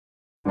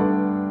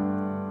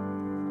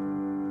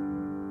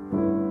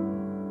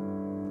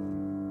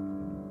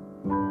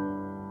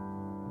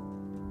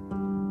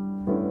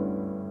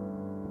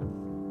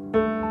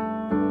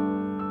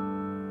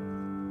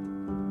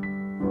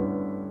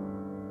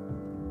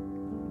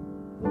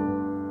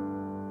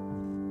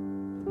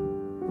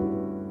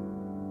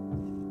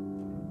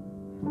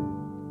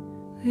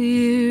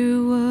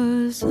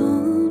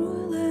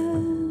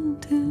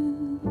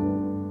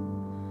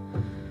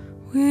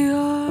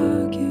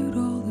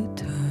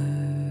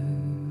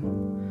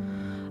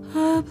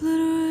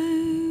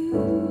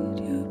obliterate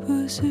your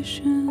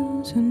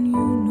positions, and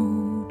you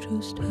know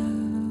just how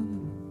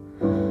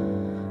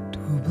to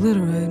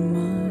obliterate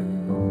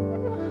mine.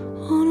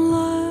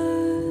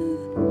 Online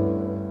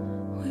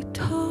we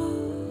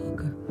talk,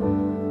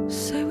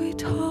 say we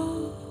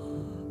talk,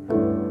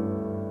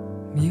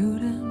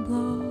 mute and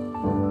block.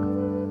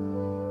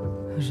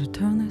 I should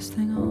turn this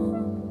thing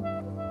on.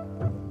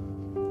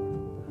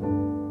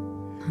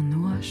 I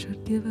know I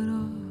should give it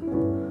up.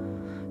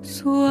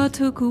 So I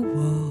took a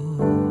walk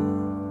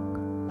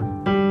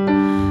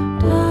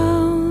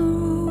down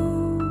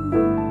the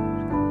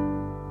road,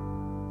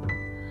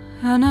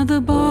 and at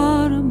the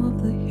bottom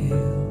of the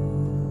hill,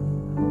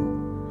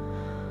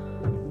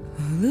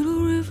 a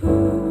little river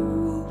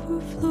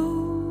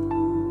overflowed,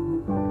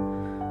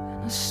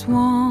 and a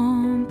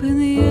swamp in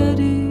the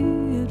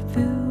eddy had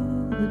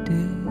filled the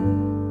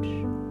ditch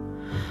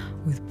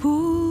with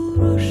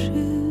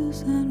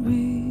bulrushes and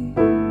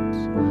reeds,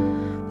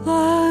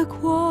 like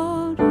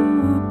water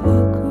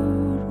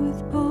puckered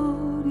with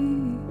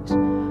bodies,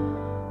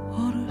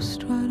 water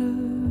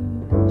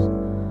striders,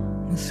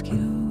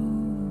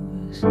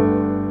 mosquitoes.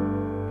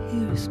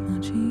 Here's my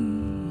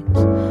jeans.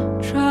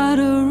 Try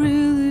to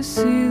really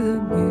see the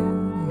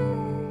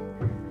beauty,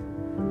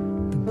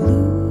 the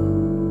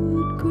blue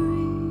and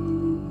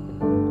green,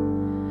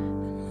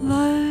 and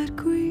light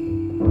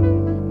green,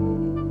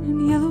 and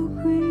yellow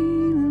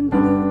green, and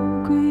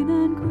blue green,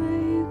 and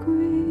gray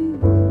green,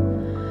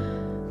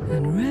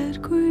 and red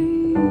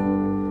green,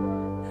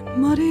 and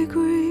muddy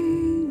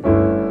green.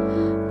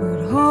 But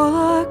all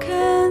I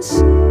can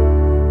see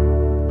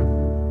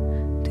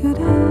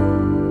today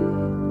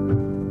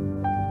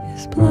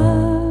is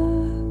black,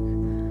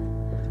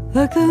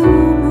 like the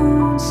new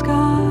moon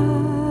sky,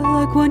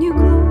 like when you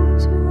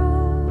close your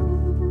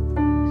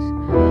eyes.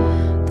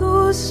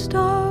 Those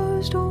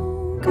stars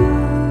don't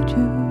guide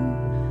you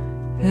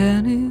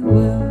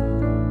anywhere,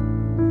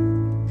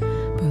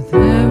 but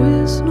there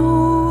is no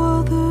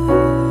other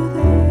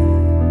there,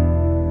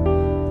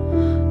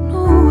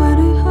 no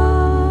other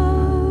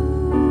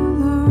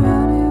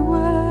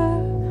anywhere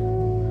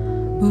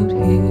but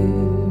here.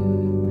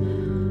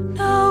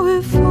 Now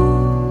it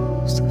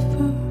falls the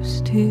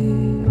first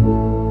tear.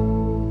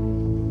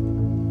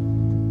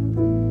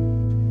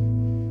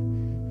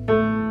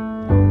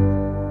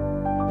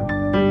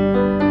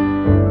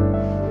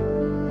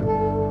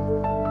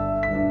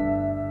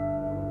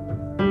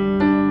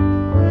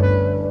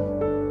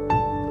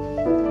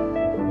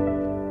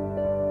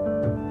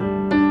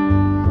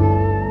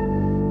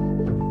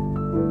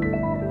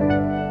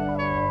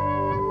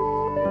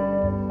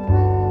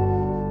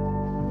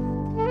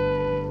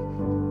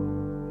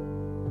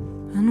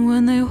 And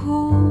when they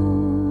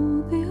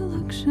hold the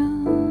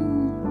election,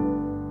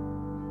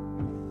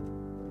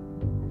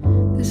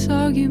 this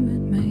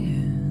argument may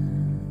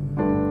end,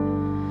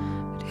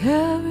 but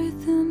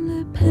everything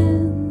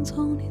depends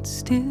on it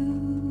still.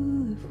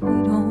 If we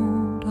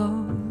don't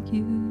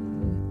argue,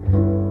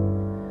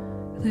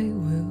 they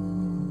will.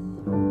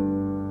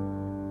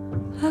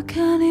 I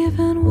can't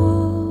even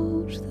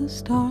watch the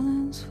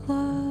starlings fly,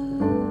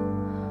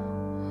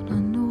 and I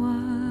know I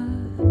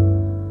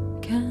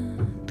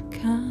can't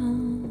count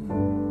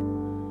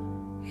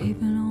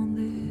even on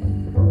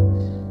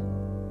this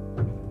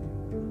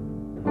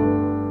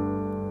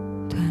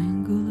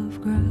tangle of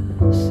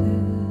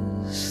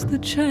grasses. The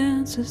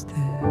chance is this,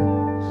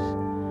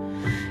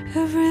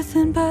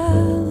 everything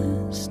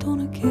balanced on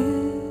a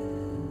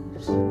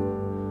kiss,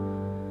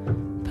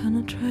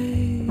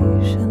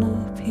 penetration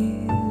of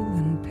peel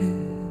and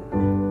pith.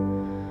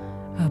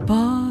 A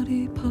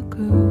body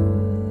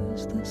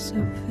puckers the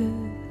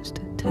surface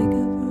to take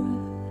a breath.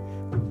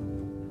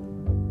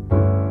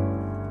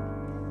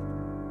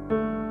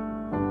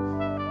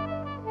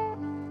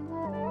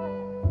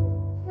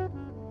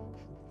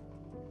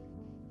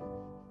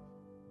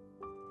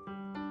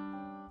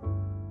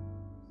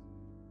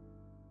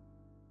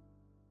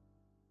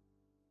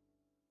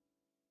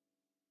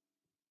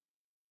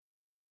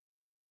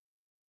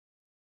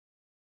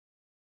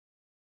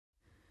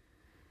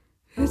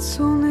 It's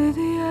only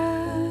the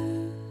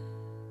end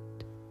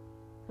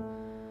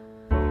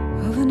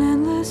of an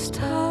endless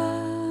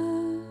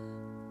time.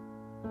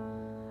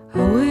 I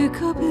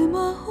wake up in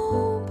my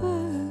home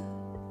bed,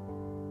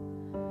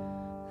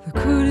 the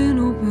curtain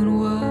open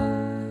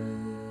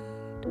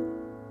wide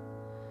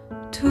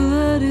to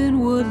let in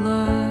what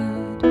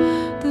light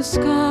the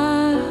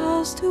sky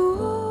has to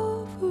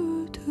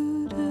offer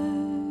today.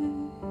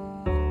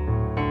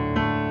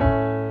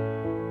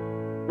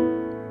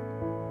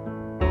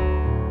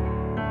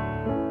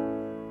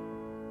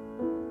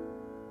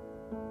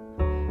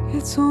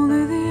 It's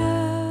only the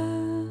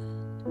end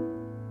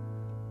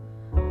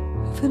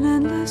of an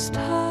endless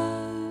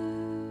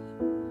time.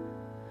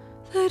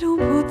 They don't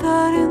put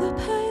that in the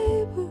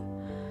paper,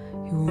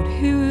 you won't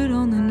hear it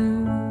on the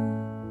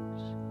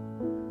news.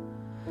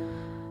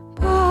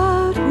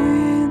 But we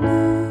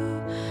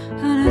knew,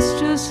 and it's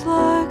just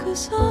like a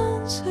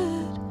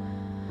sunset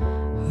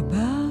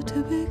about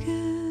to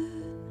begin.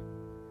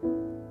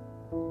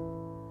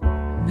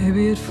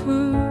 Maybe at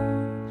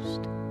first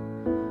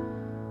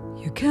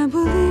can't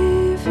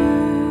believe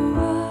your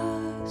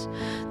eyes,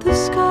 the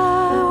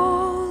sky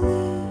all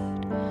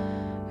lit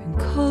in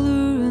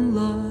color and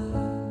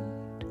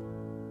light.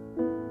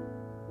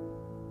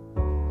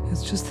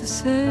 It's just the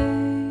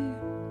same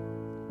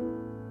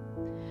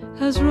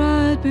as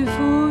right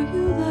before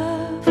you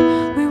left.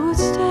 We would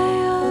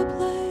stay up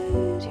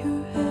late,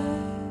 your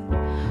head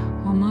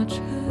on my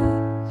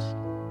chest.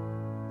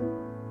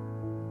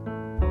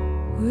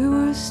 We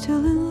were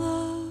still in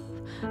love,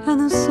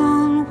 and the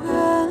sun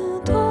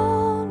went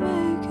on,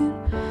 making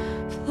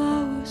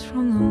flowers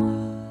from the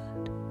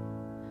mud.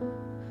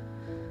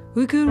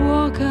 We could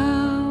walk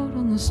out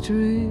on the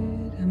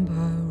street and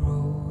buy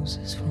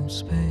roses from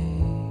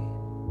Spain,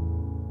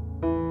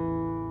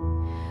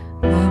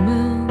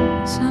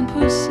 lemons and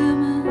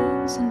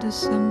persimmons in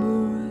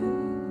December rain.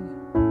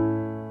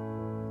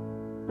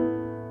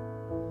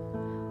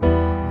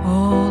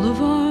 All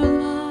of our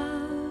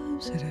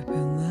lives it had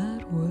been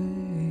that way.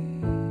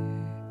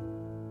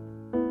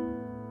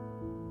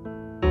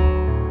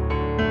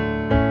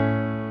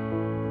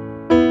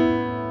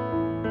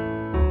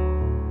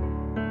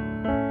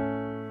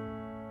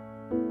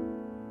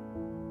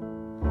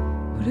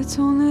 But it's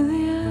only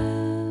the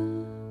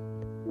end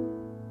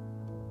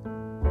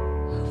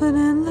of an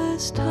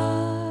endless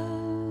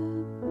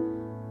time.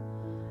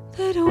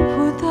 They don't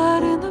put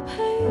that in the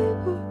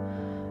paper,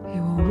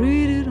 you won't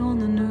read it on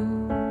the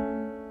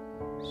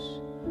news.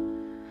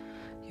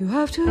 You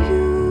have to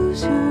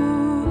use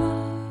your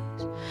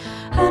eyes,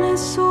 and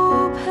it's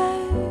so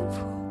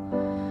painful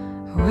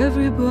how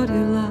everybody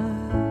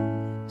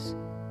lies.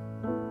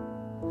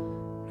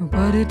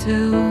 Nobody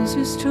tells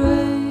you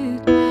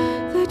straight,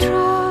 they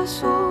try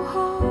so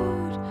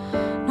hard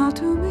not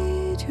to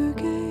meet your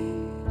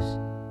gaze.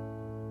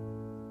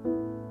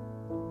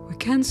 We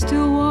can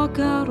still walk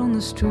out on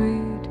the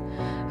street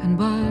and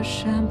buy a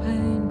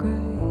champagne grace,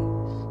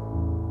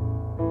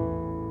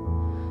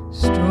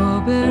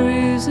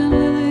 strawberries and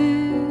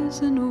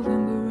lilies in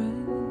November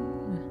rain.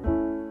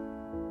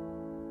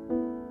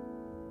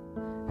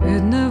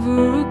 It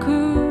never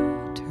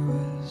occurred to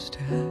us to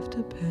have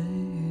to pay.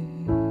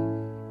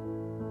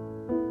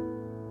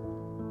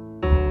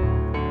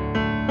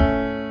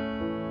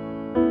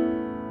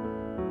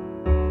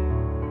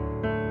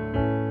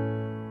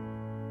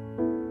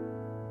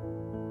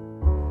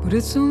 But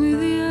it's only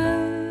the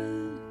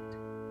end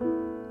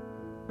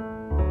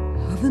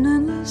of an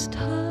endless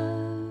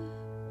time.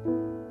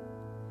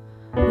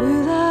 We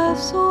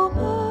laughed so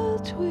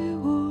much we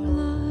wore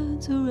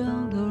lines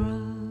around our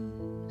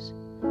eyes.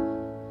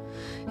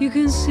 You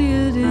can see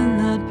it in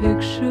that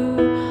picture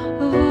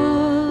of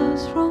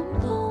us from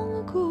long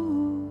ago,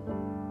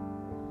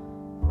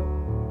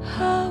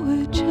 how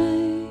it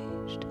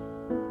changed,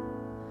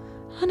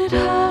 and it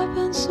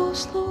happened so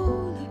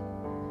slowly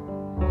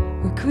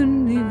we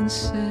couldn't even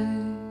say.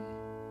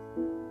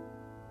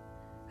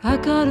 I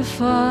gotta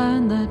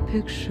find that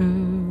picture,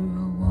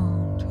 I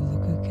want to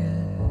look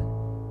again.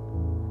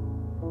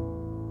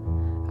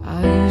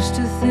 I used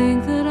to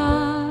think that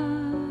I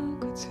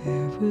could see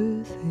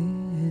everything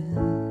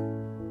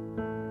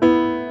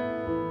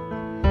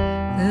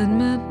that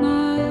met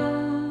my eyes.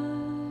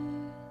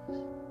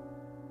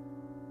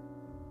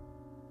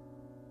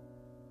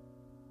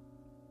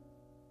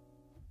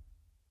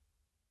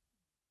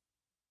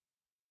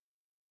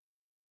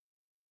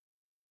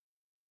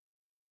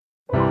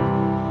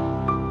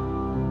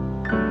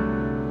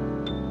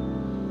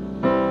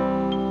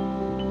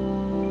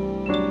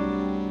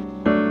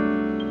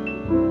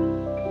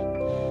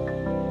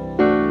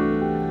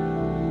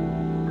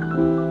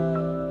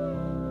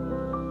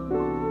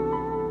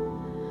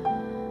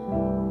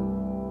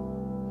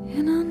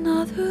 In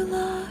another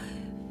life,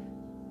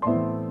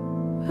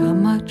 I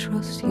might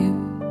trust you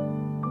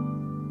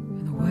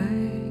in a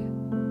way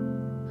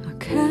I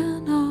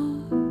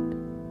cannot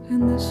in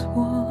this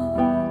one.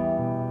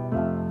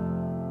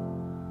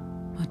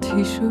 My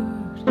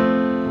t-shirt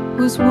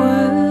was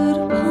wet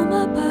upon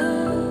my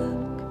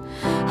back,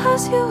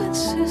 as you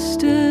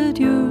insisted.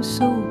 You're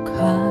so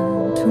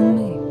kind to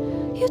me,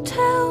 you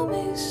tell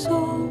me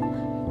so,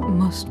 it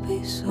must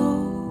be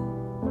so.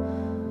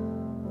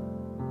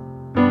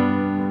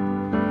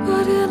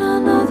 But in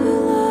another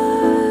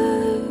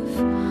life,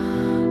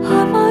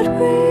 I might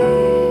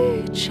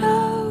reach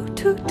out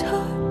to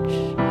touch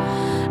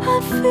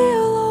and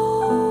feel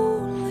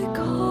only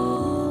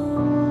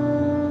calm,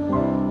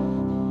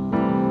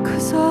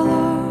 'cause I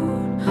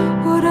learn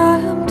what I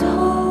am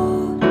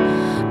taught,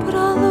 but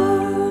I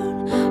learn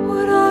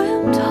what I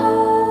am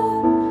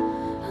taught,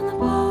 and the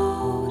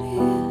body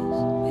is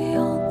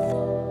beyond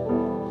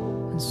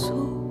thought and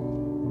soul.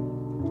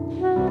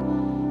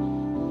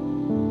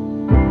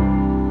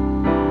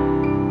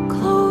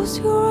 Close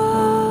your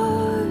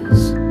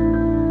eyes,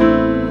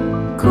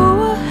 go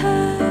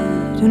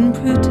ahead and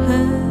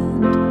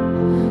pretend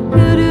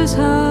it is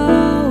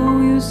how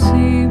you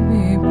see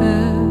me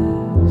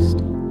best.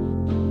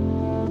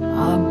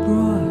 I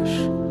brush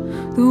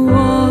the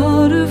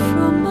water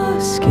from my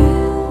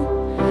skin,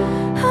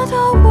 and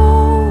I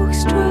walk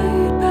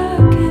straight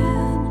back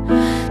in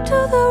to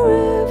the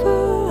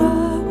river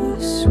I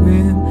was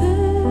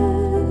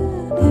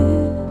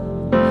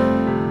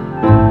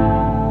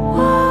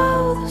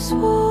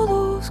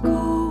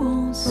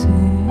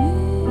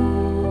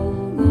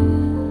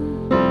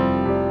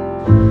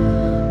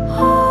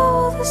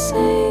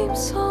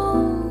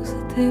songs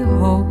that they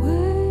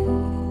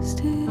always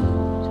did.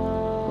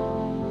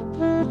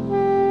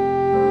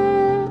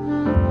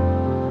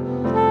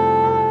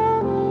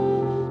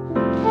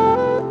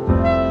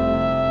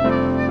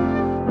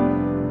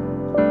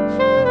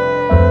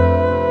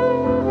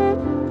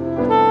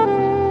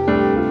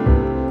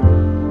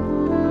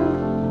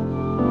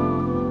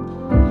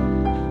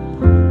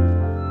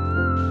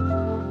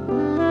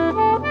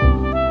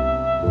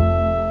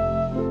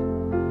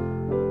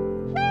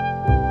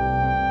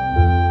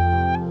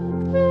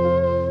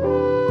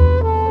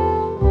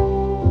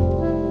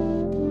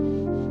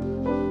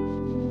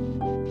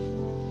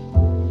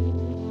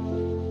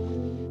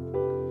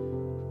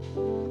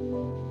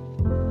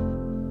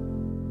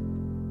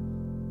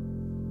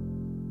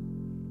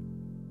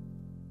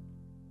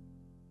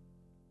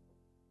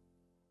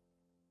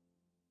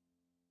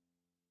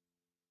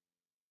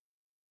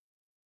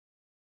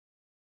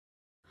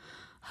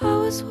 I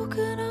was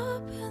woken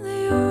up in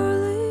the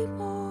early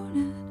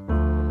morning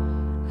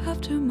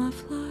after my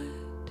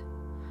flight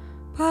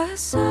by a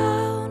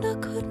sound I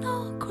could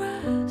not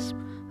grasp,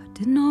 I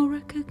did not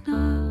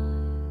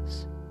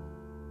recognize.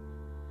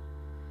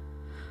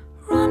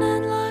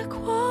 Running like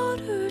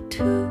water,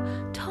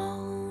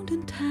 two-toned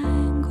and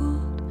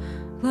tangled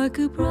like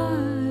a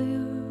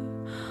briar,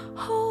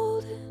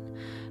 holding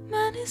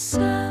many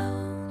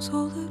sounds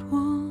all at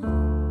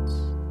once.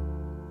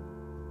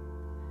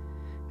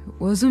 It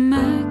was a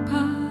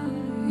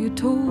magpie, you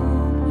told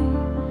me,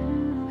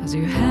 as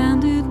you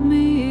handed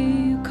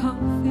me your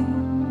coffee,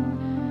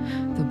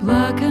 the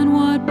black and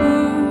white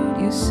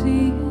bird you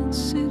see in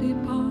city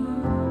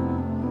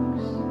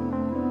parks.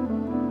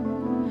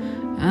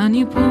 And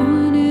you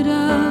pointed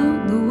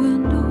out the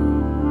window,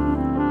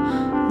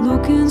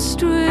 looking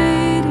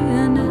straight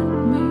in at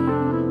me,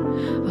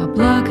 a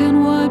black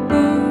and white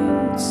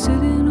bird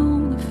sitting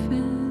on the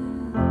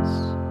fence.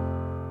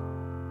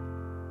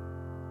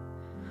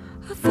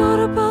 I thought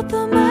about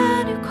the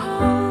man who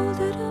called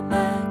it a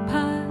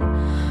magpie,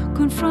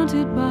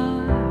 confronted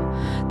by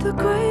the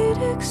great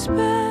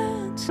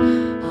expanse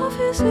of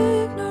his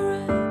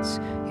ignorance.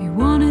 He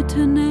wanted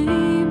to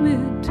name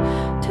it,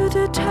 to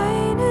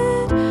detain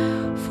it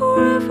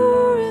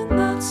forever in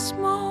that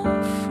small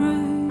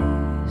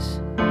phrase.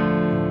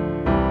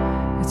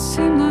 It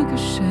seemed like a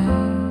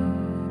shame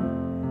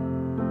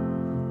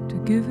to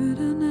give it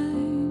a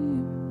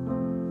name.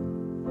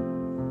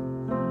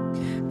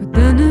 But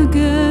then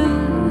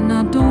again,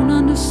 I don't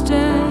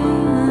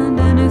understand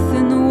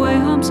anything the way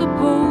I'm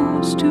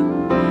supposed to.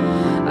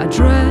 I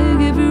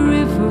drag every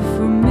river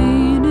for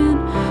meaning,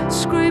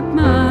 scrape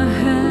my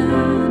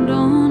hand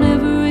on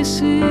every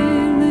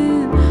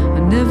ceiling. I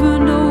never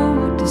know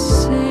what to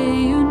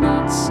say or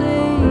not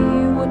say,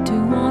 what to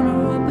honor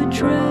or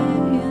betray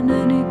in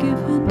any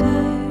given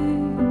day.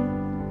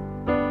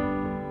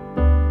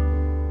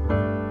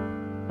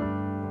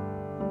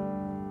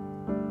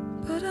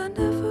 But I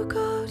never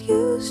got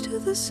used to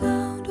the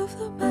sound of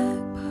the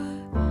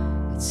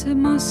magpie. It set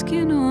my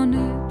skin on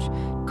edge,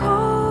 it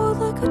called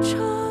like a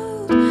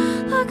child,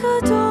 like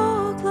a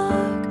dog,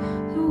 like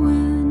the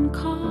wind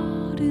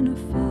caught in a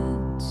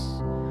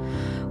fence.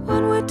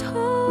 When we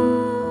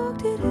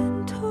talked, it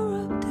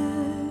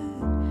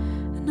interrupted,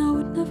 and I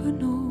would never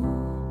know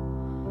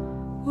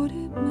what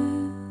it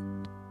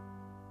meant.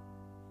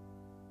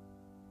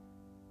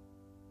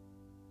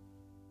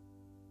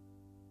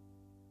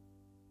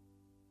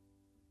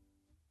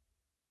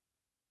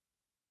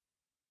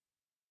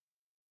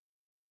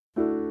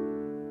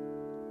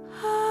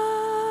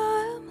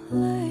 I'm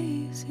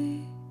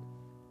lazy,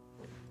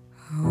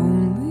 I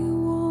only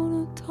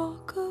wanna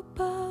talk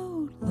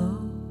about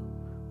love.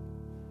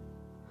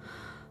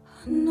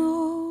 I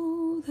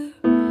know there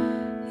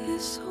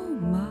is so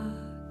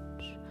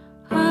much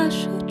I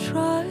should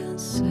try and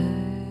say,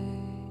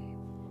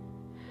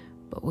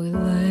 but we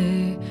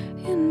lay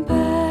in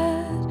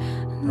bed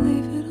and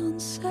leave it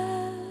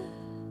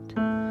unsaid.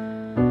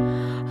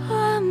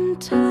 I'm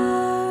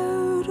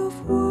tired of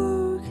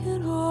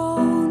working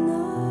all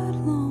night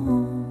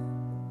long,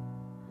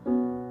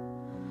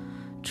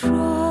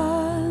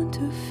 trying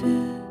to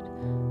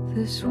fit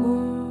this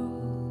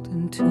world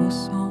into a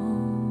song.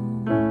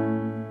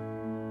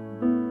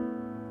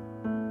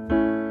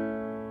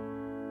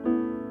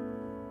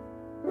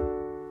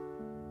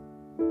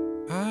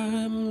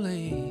 I'm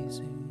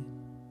lazy,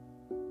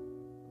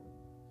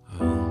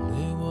 I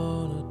only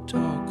wanna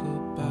talk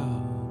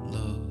about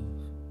love.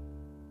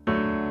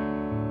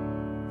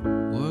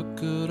 What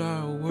good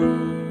are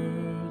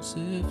words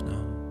if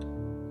not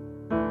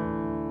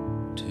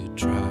to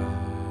try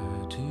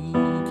to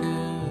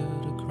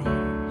get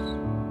across?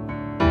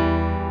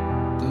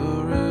 The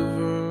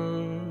river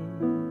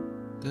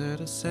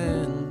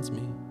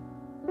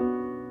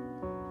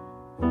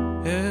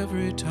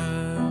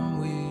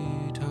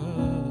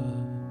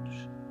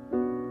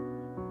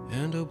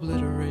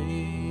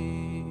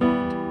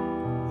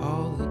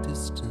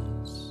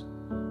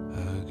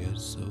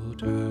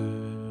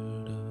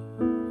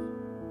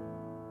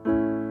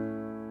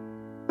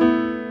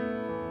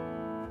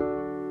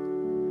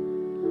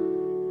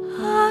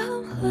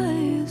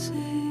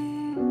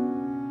lazy.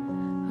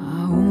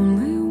 I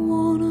only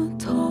wanna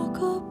talk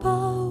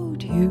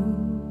about you.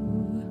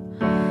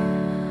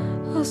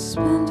 I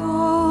spend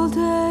all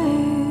day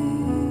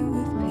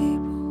with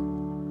people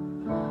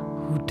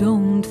who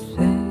don't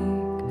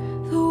think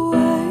the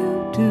way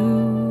you do.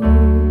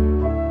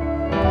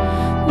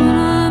 When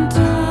I'm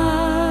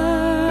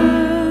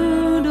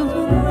tired of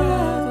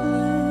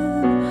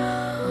unraveling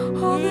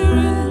all their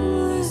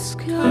endless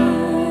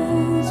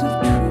kinds of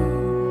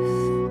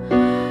truth,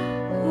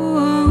 oh, I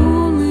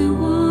only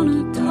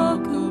wanna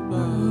talk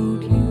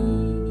about you.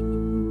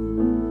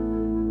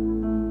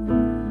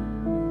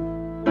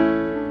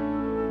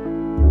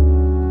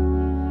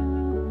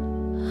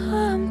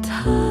 I'm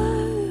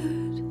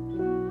tired.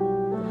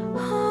 I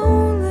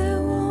only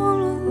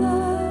wanna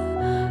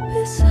lie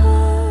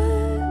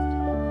beside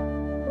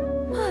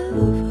my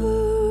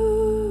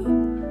lover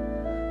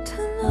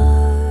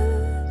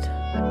tonight.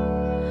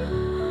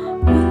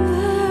 When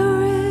there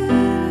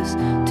is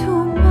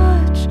too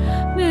much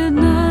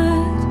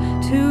midnight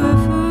to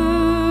ever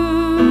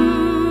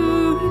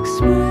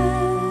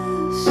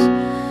express,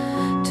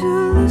 to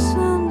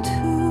listen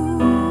to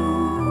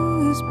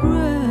his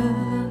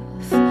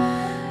breath,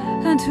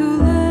 and to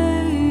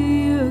lay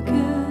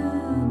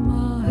again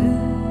my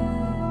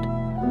head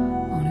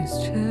on his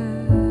chest.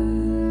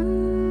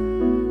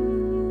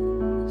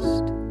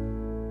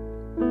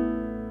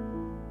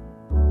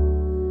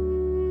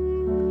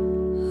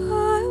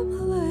 I'm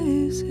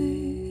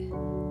lazy.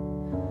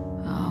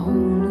 I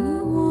only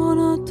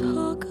wanna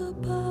talk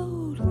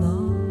about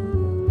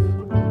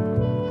love.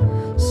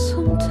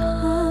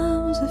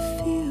 Sometimes it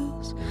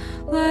feels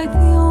like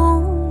the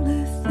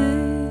only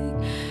thing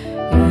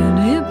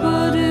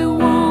anybody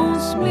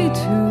wants me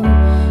to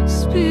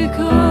speak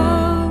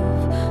of.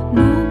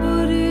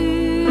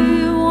 Nobody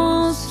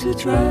wants to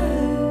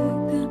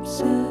drag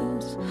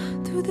themselves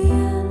through the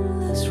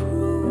endless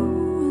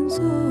ruins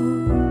of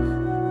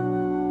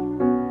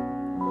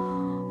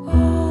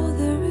all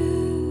there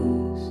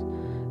is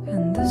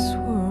in this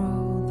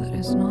world that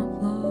is not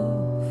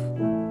love.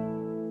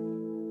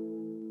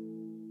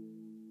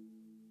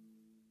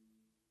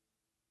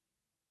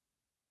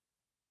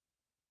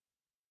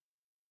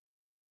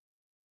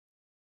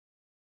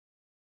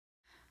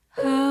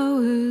 How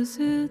is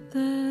it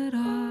that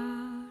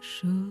I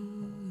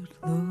should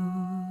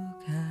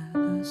look at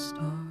the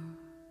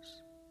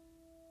stars?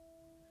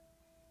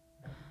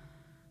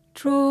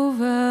 Drove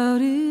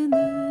out in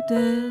the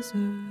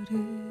desert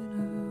in a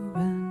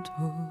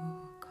rental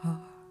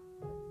car,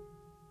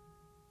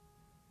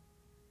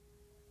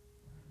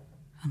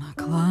 and I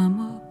climb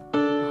up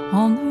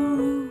on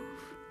the roof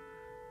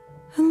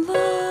and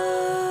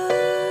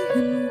lie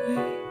in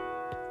wait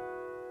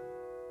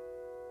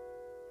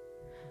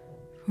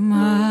for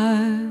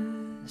my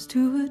eyes to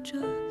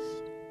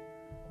adjust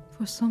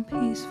for some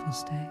peaceful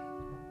state.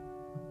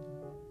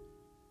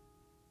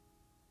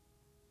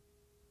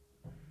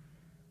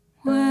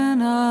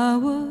 When I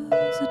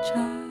was a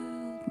child,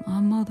 my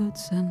mother'd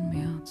send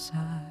me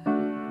outside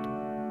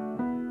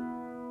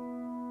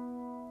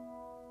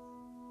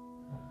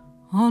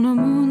on a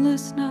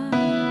moonless night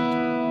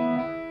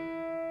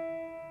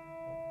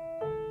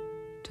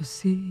to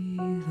see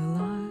the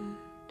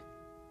light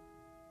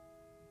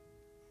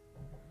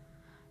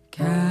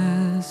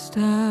cast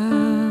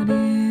out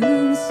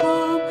in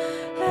some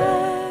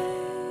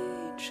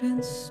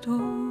ancient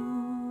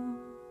stone,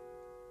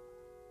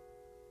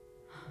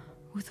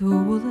 with a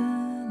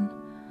woolen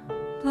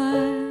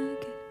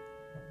blanket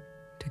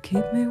to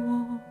keep me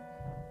warm.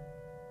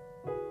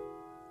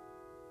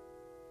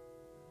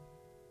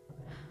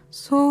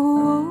 So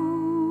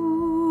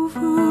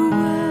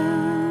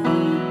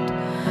overwhelmed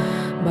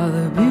by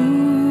the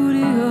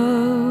beauty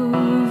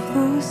of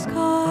the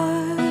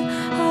sky,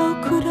 how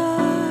could I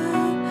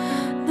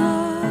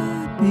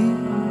not be?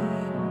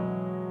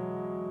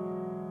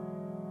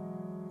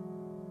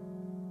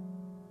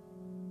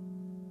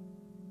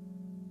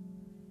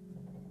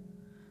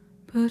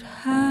 But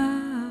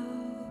how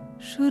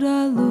should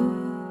I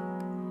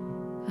look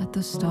at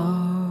the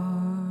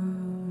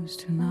stars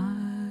tonight?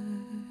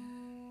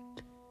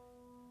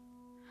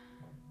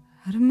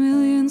 At a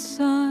million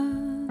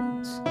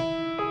suns,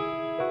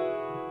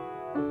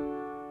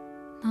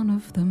 none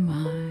of them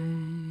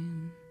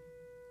mine.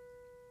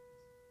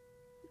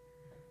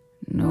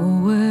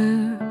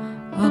 Nowhere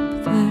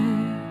up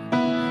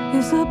there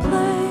is a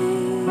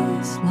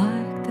place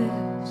like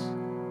this.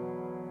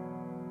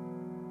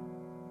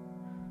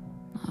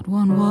 Not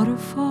one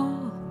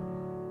waterfall,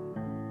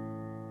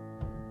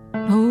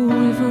 no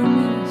river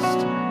mist.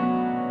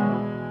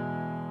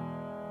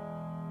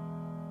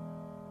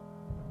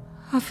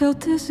 I felt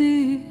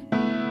dizzy,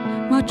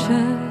 my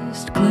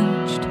chest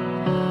clenched,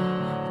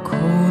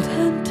 cold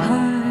and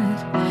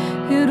tight.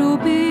 It'll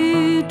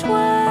be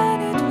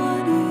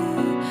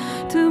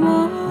 2020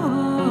 tomorrow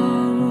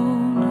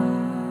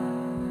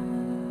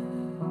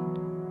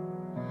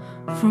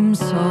night. From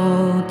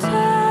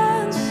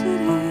Sultan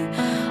City,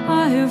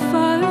 I hear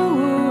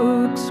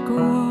fireworks go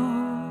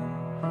off,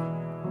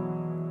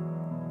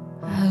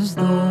 as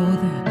though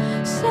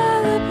they're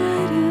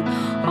celebrating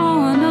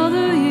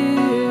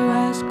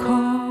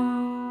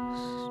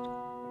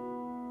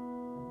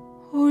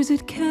is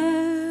it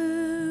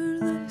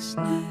carelessness?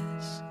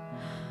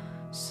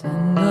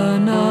 Send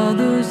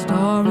another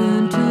star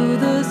into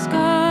the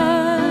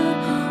sky,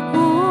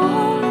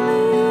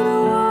 only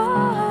to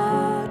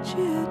watch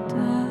it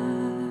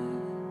die.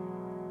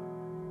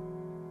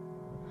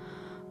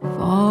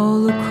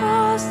 Fall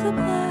across the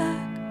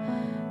black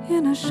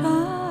in a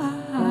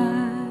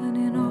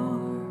shining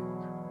arc.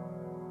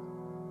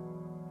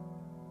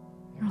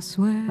 I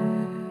swear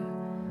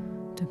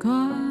to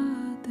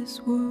God, this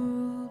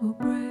world will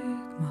break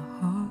my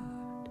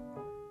heart.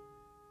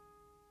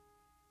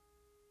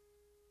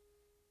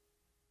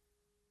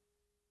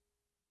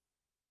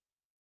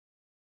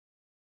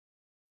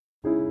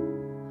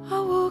 I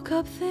woke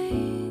up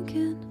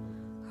thinking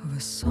of a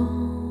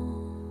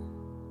song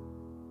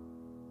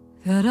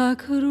that I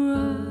could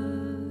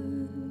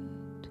write,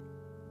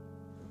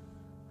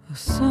 a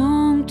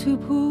song to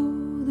pull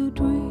the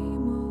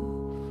dream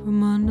up from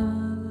my night.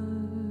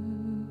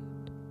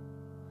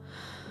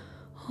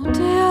 All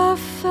day I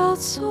felt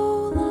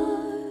so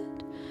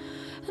light,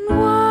 and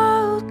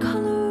wild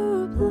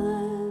color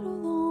bled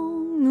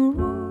along the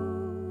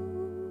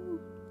road,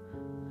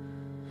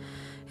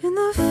 in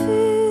the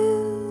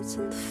fields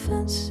and the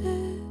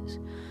fences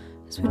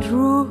as we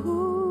drove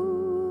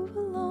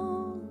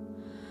along.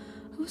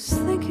 I was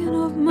thinking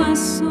of my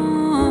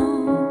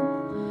song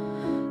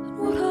and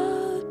what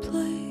I'd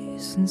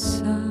place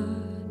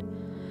inside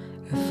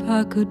if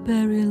I could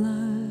bury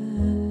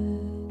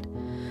light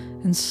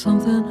in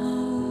something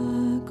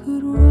I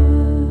could write.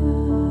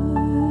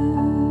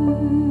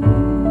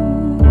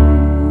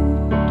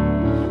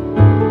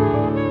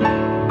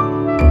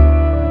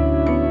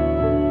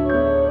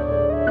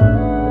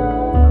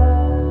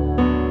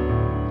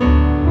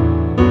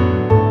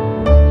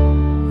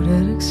 Would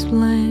it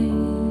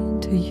explain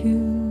to you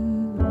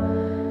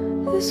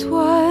this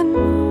white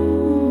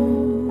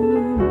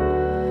moon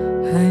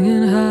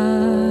hanging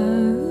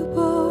high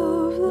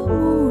above the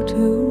motel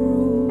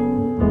room?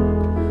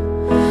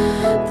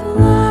 The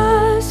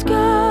last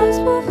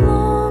gasp of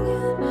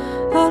longing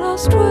that I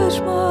stretch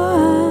my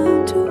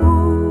hand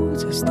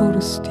towards, as though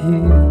to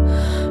steal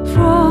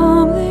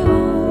from the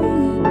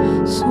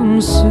audience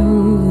some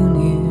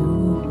souvenir.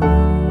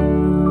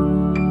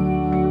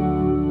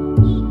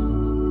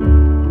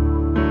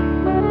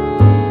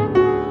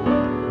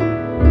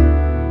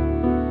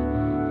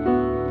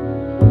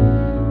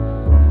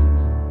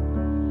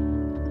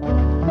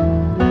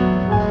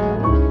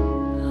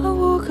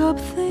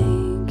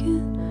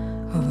 Thinking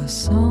of a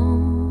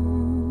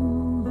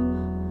song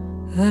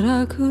that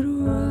I could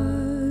write.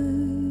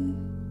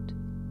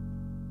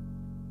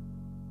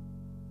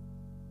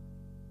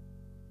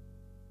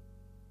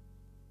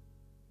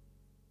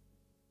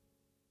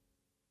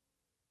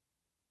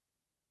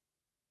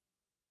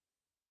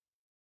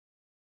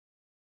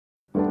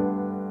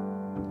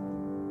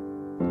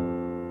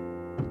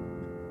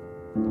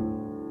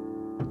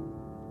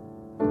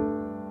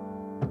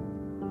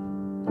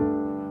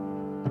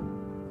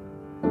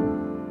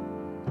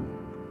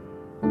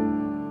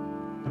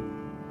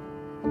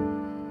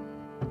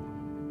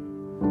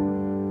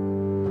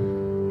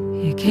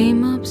 You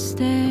came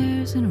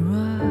upstairs in a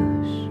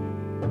rush,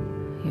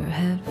 your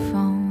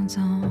headphones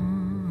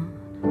on.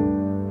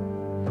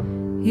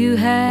 You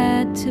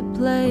had to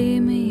play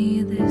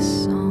me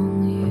this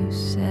song. You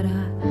said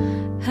I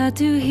had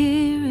to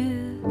hear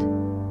it.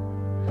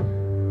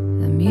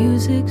 The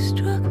music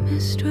struck me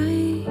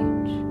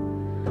strange,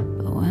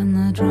 but when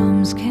the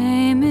drums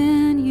came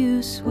in,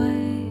 you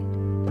swayed,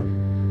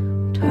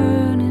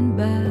 turning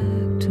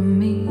back to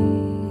me.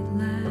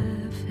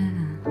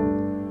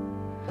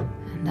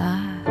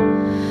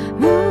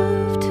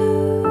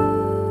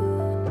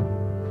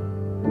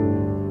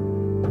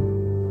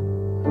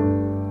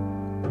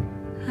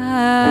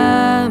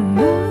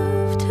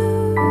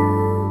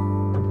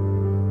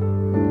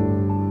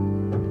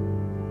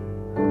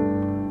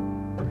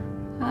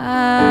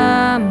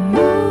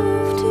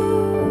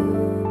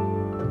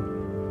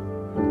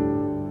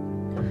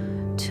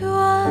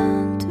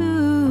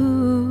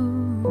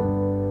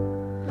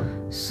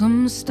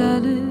 Some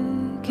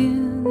static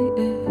in the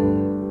air,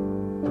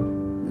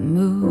 the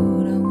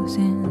mood I was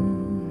in,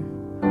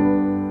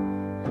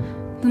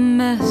 the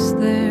mess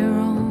there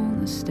on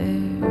the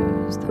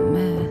stairs, the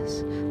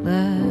mess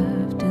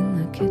left in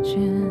the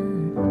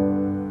kitchen,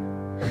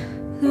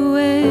 the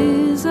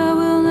ways I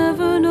will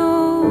never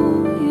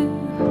know you,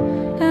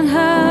 and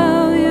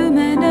how you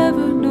may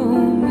never know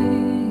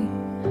me.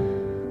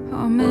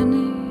 How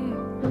many,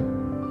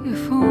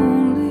 if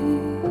only,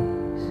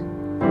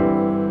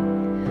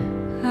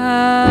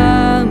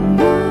 I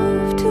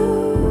moved to,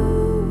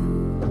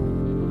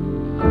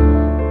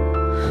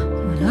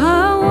 but I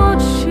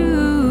want you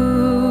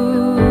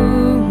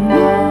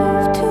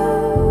move to.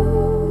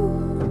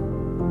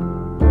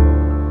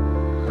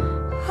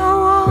 I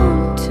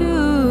want to.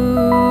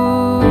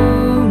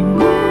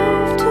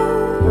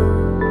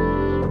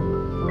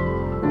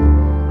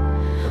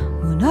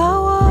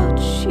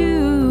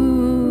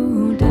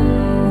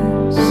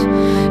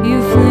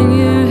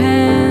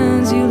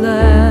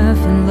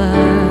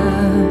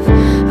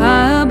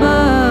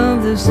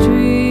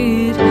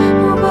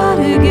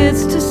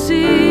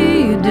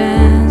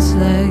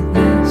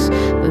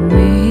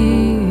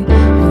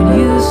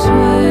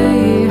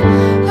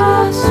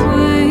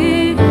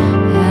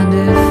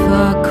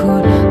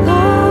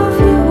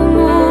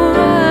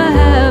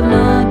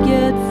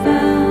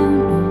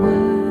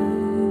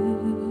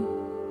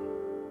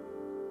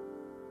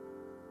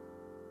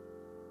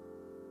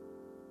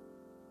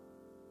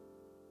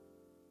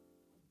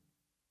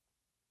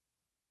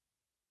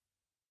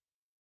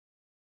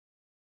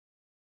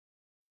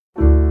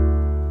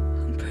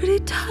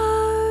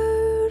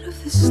 tired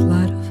of this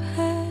sleight of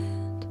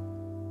hand.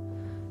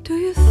 Do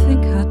you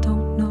think I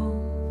don't know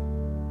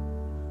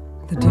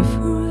the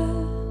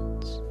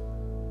difference?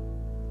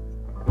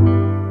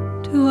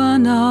 Do I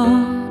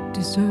not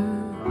deserve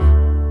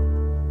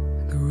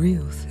the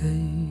real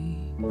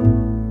thing?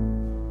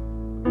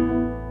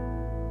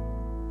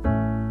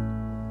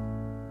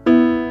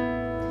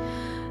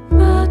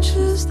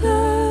 Matches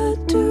that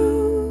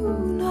do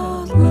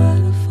not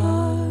light a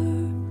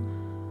fire,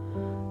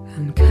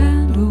 and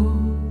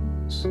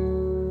candles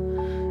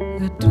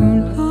that do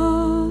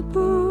not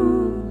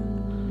burn,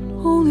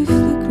 only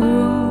flicker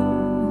on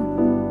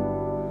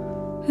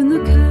in the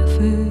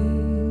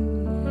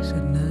cafes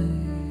at night.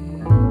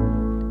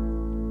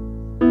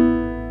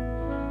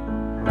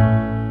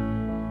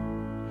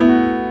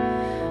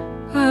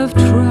 I've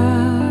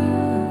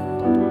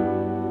tried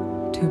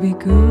to be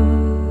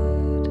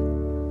good.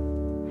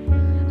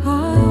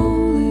 I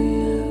only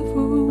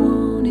ever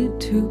wanted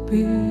to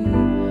be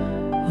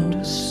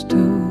understood.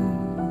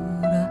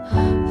 I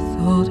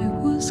thought it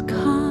was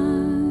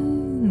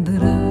kind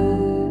that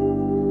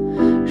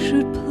I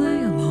should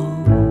play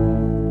along.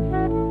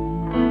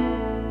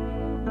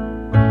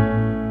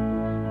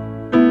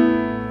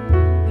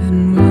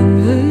 And when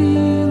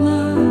they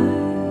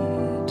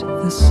light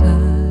the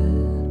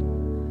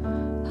sign,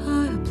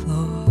 I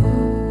applaud.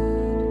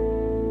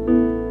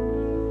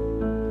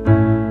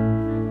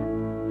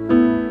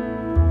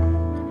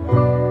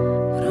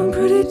 But I'm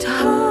pretty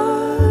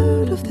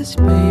tired of this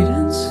bait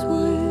and switch.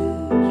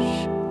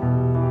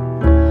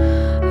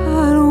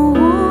 I don't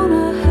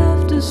wanna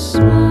have to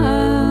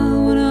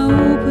smile when I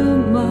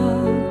open my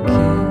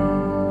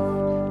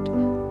gift,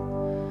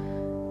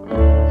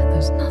 and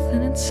there's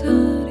nothing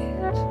inside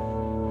it.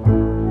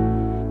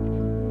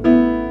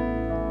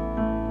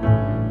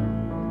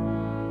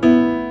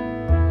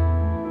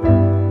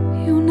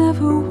 You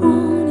never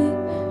wanted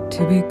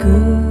to be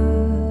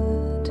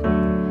good.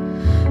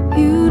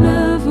 You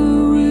never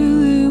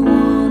really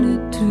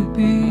wanted to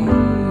be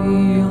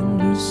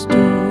understood.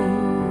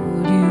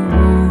 You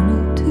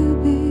wanted to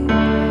be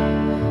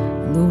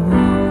the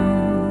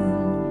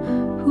one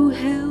who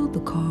held the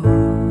cards,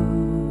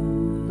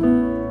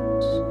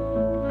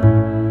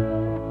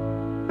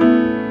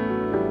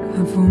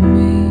 and for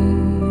me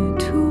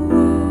to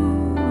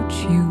watch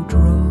you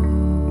draw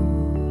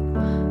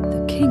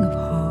the King of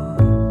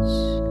Hearts.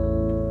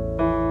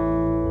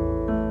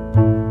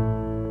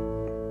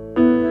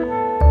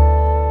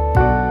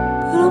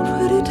 But I'm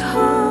pretty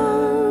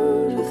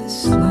tired of this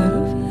sleight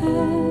of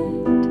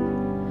hand.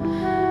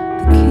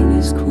 The king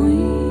is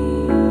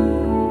queen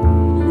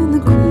and the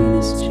queen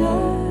is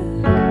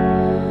jack,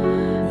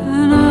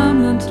 and I'm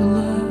meant to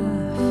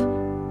laugh,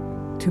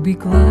 to be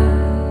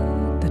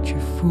glad that you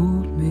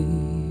fooled me.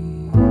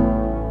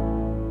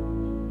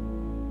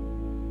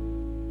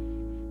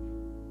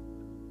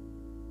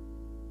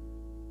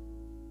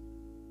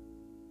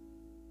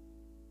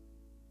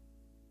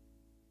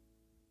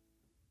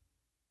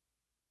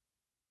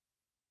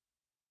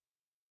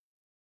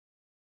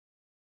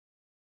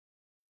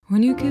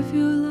 When you give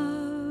your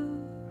love,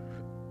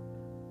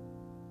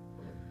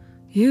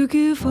 you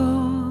give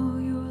all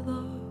your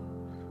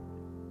love.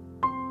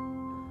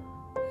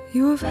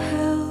 You have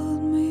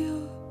held me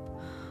up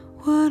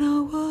when I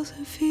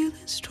wasn't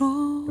feeling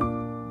strong.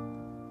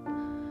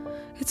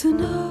 It's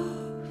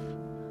enough,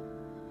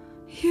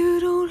 you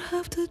don't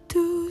have to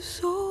do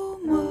so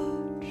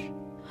much.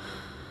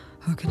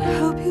 I can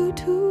help you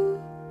too,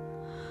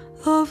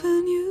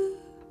 loving you.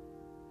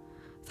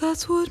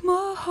 That's what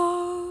my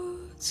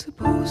heart's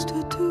supposed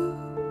to do.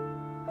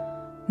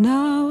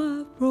 Now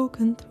I've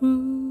broken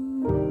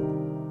through.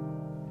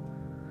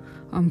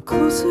 I'm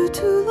closer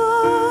to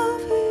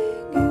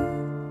loving you.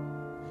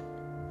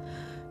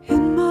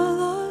 In my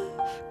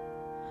life,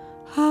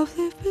 I've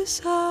lived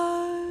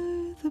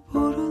beside the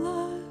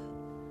borderline.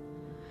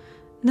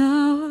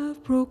 Now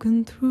I've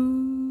broken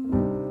through.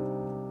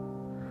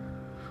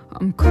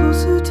 I'm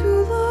closer to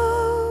love.